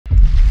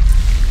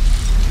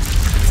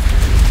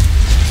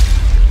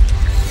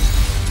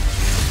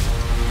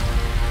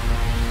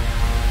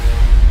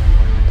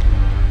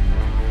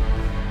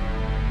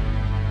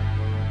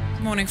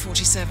morning,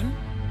 47.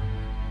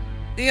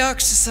 The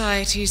Ark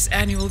Society's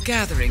annual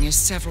gathering is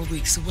several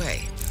weeks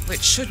away,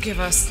 which should give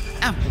us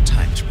ample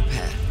time to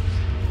prepare.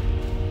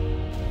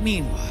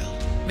 Meanwhile,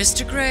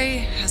 Mr.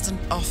 Gray has an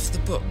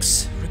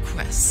off-the-books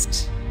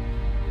request.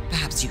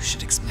 Perhaps you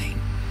should explain.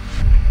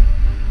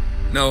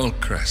 Noel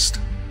Crest.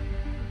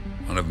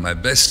 One of my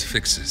best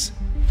fixes.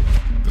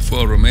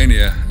 Before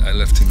Romania, I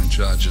left him in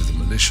charge of the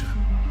militia.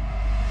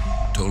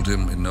 Told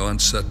him in no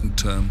uncertain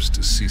terms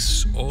to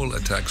cease all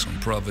attacks on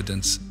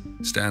Providence,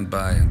 stand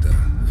by and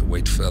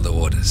await further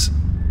orders.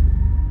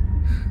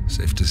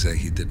 Safe to say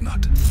he did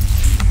not.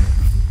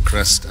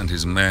 Crest and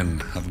his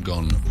men have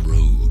gone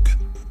rogue,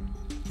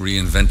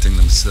 reinventing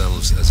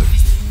themselves as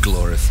a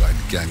glorified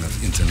gang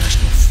of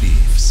international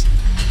thieves.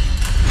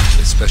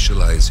 They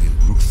specialize in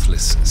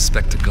ruthless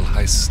spectacle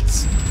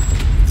heists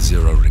with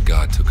zero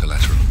regard to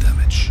collateral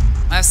damage.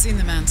 I've seen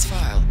the man's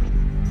file.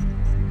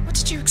 What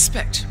did you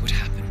expect would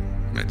happen?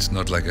 It's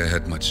not like I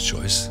had much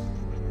choice,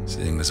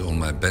 seeing as all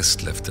my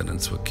best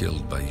lieutenants were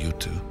killed by you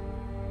two.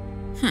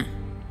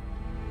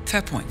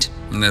 Fair point.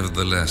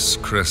 Nevertheless,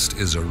 Crest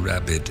is a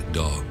rabid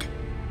dog.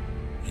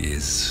 He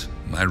is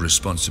my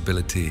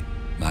responsibility,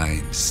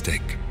 my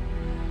mistake.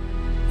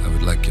 I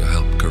would like your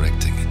help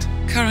correcting it.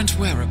 Current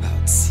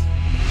whereabouts?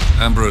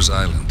 Ambrose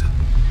Island,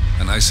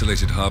 an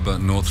isolated harbor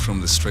north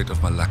from the Strait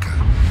of Malacca.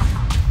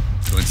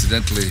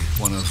 Coincidentally,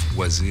 one of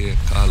Wazir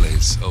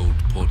Kale's old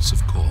ports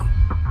of call.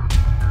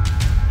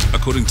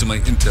 According to my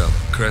intel,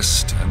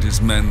 Crest and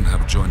his men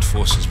have joined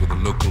forces with a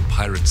local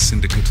pirate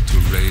syndicate to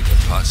raid a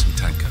passing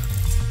tanker.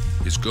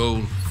 His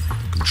goal,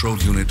 a control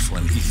unit for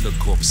an Ether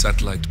Corp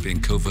satellite being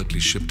covertly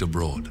shipped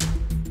abroad.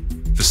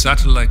 The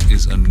satellite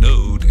is a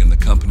node in the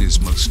company's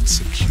most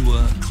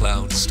secure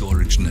cloud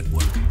storage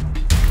network,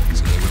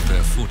 so they would pay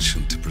a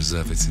fortune to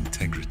preserve its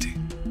integrity.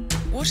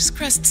 What is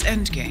Crest's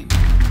endgame?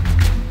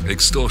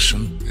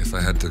 Extortion, if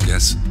I had to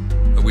guess.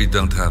 We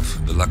don't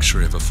have the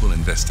luxury of a full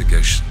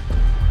investigation.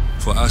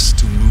 For us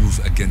to move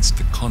against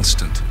the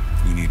constant,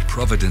 we need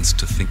Providence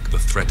to think the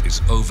threat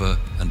is over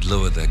and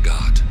lower their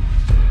guard.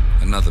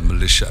 Another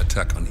militia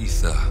attack on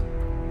Ether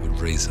would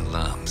raise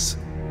alarms.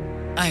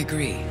 I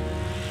agree.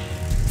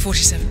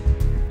 47.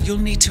 You'll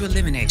need to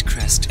eliminate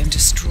Crest and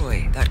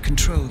destroy that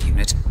control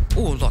unit,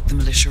 or lock the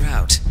militia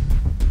out.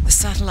 The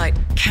satellite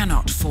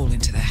cannot fall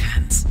into their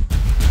hands.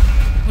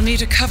 We'll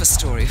need a cover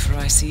story for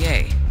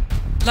ICA.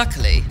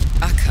 Luckily,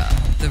 Akka,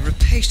 the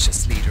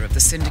rapacious leader of the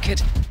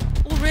syndicate,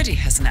 already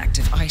has an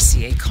active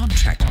ICA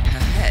contract on her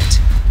head.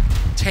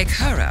 Take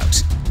her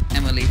out,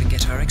 and we'll even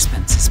get our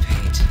expenses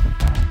paid.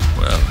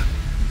 Well,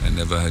 I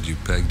never had you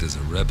pegged as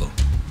a rebel.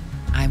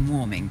 I'm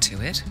warming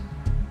to it.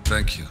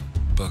 Thank you,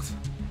 both.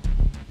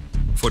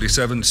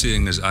 47,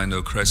 seeing as I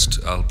know Crest,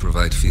 I'll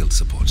provide field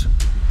support.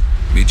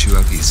 Meet you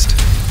out east.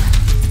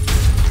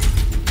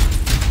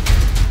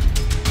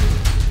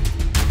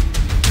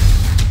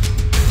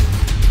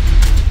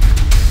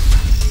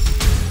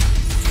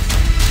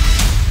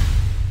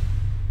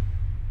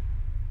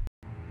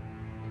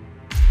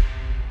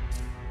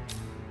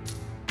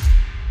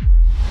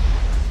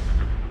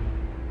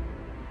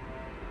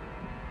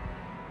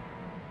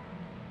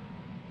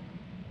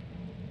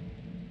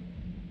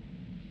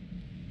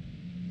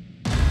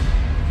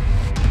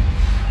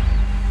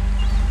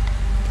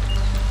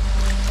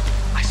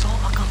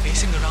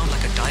 Pacing around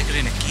like a tiger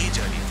in a cage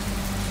earlier.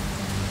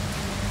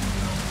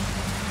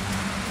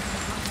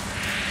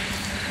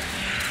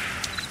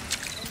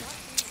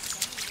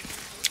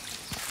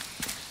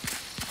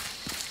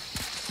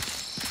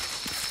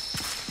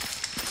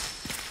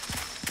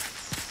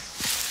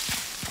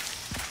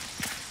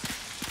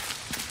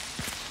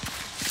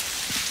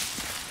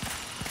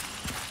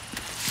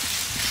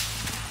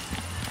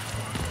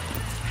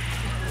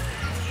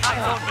 I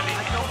don't believe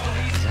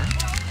that.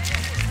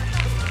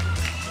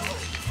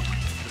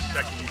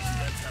 Second you see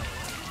that tower.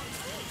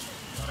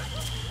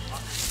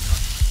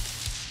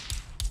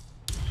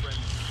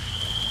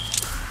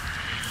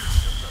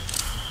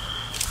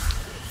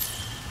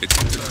 It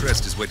seems the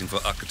Crest is waiting for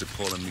Akka to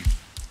call a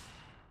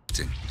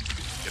meeting.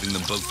 Getting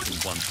them both in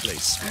one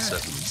place will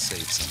certainly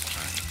save some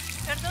time.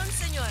 Perdón,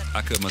 señor.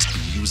 Akka must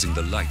be using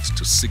the light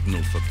to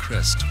signal for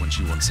Crest when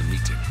she wants a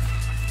meeting.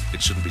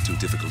 It shouldn't be too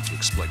difficult to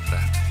exploit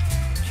that.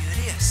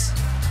 Curious.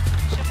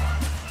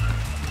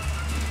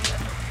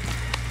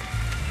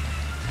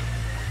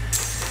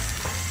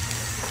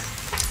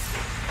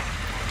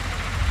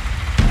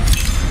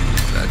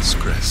 That's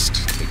Crest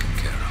taken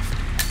care of.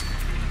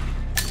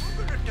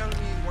 You better tell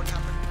me what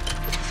happened.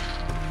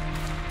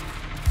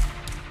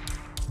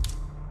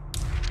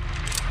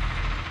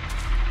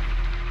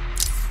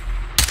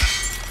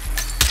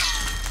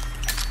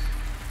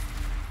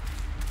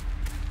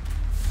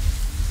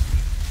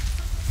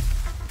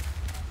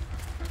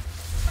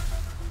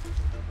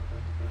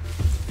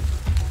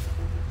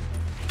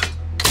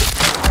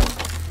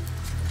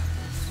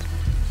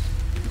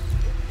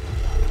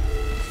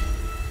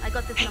 I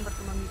got this number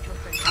from a mutual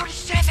friend.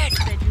 47!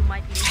 Said you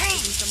might be interested Hey!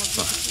 in some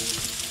of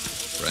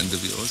these. Friend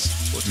of yours?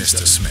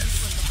 Mr. Smith.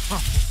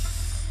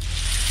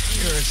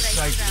 You're a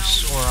sight for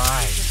sore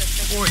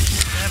eyes.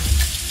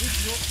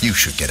 47. You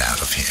should get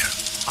out of here.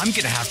 I'm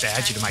gonna have to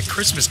add you to my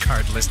Christmas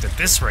card list at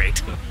this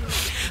rate.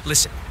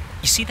 Listen,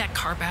 you see that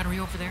car battery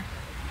over there?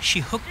 She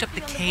hooked up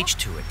the cage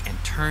to it and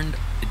turned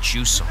the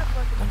juice on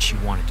when she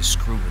wanted to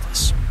screw with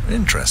us.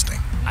 Interesting.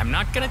 I'm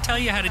not gonna tell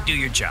you how to do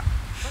your job,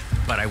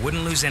 but I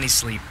wouldn't lose any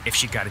sleep if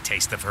she got a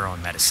taste of her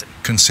own medicine.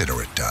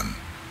 Consider it done.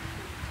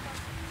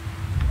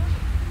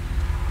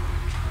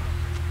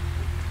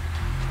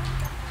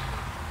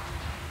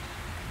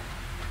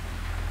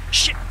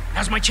 Shit,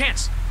 now's my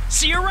chance.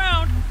 See you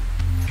around.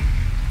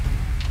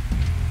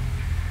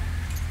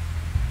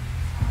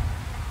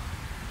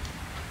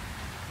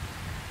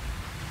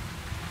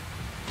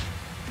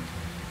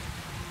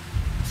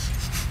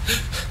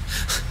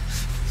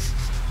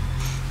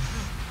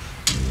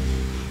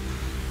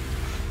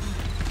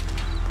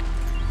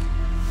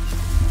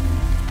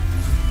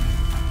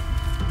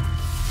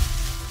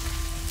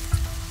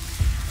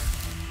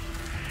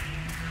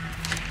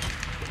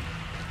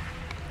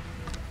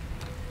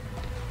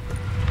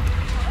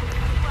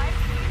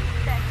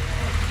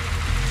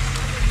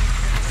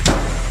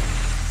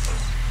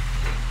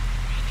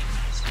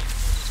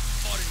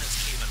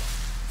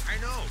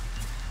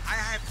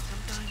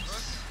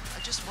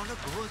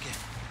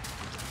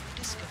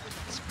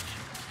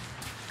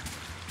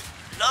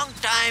 Long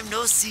time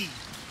no see.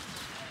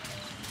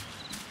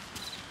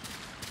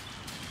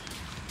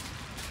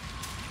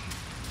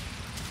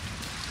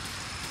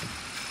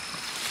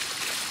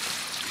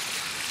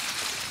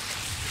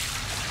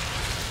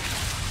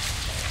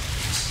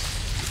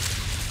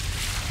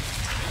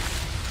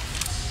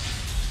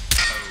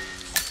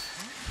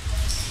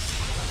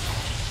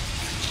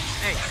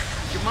 Hey,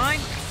 you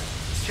mind?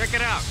 Check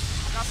it out.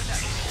 Drop it down.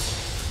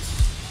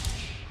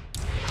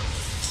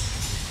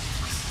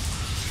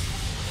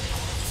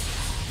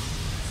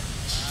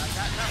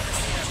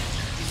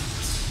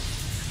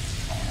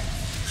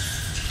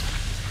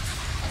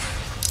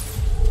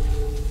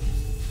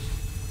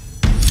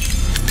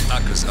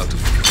 Aka's out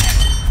of control.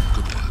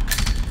 Good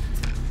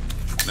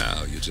work.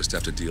 Now you just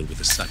have to deal with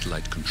the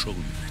satellite control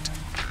unit.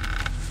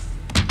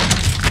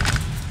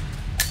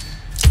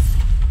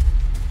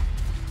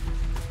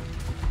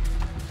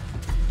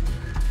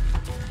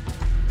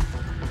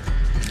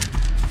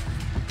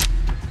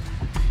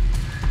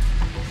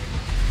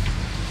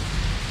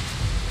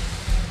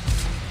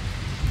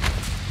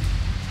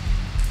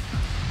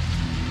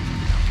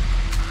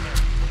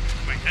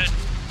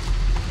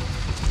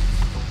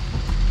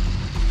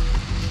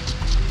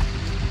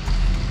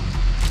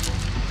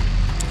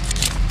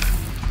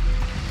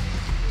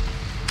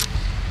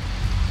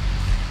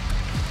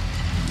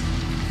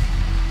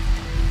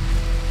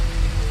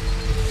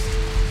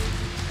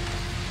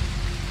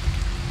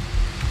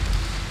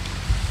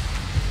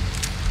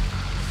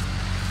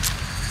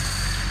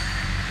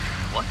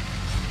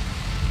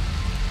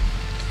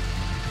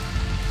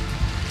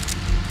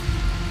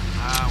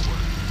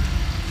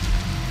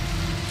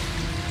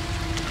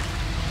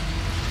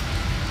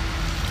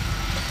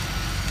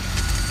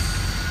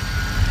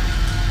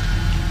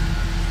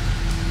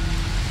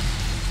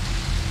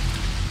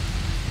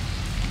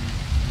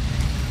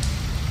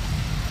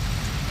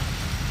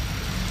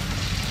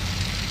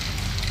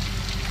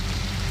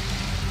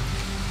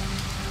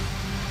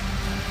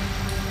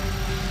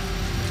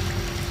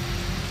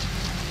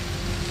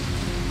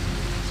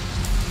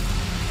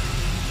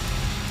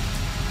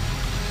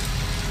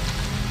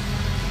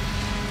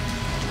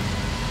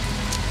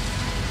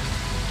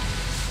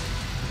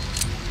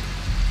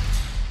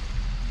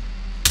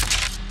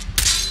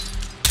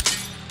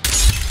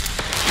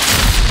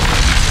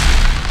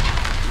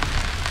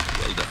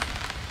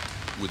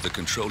 With the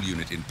control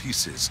unit in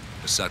pieces,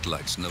 the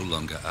satellite's no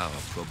longer our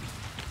problem.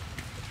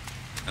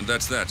 And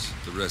that's that.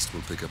 The rest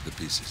will pick up the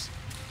pieces.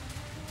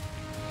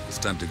 It's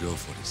time to go,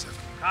 47.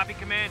 Copy,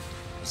 Command.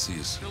 I'll see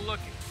you soon. Still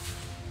looking.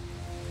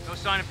 No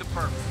sign of the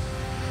perp.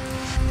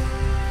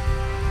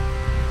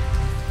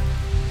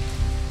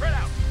 Spread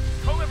out.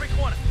 Comb every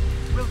corner.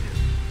 Will do.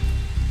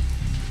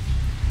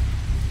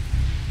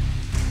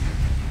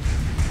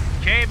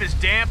 Cave is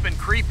damp and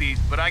creepy,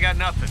 but I got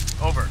nothing.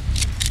 Over.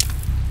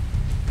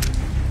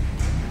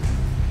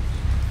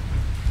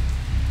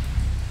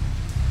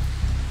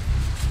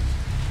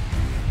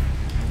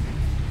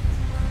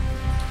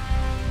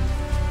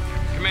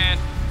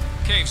 Command,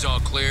 cave's all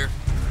clear.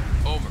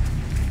 Over.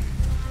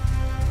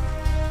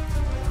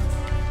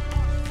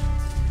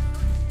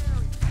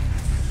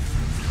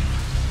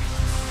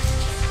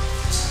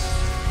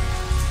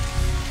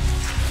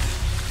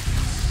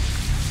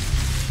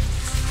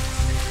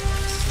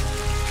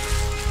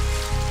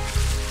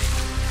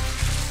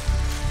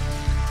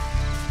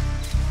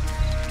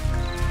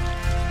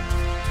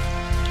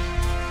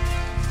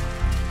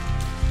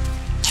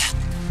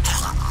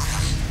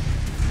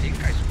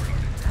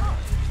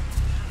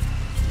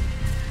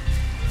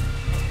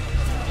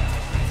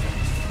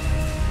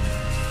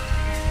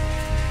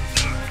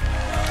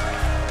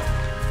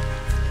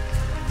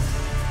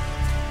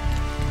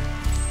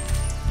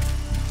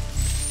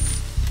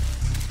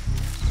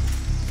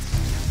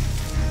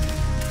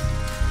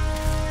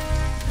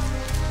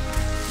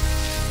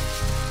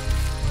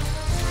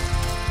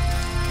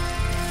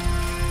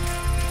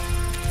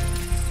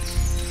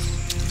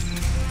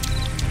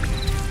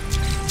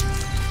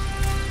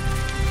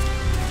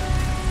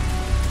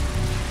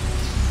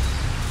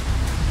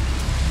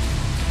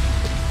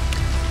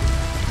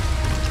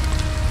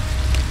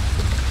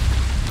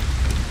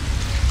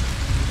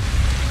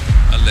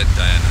 let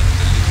Diana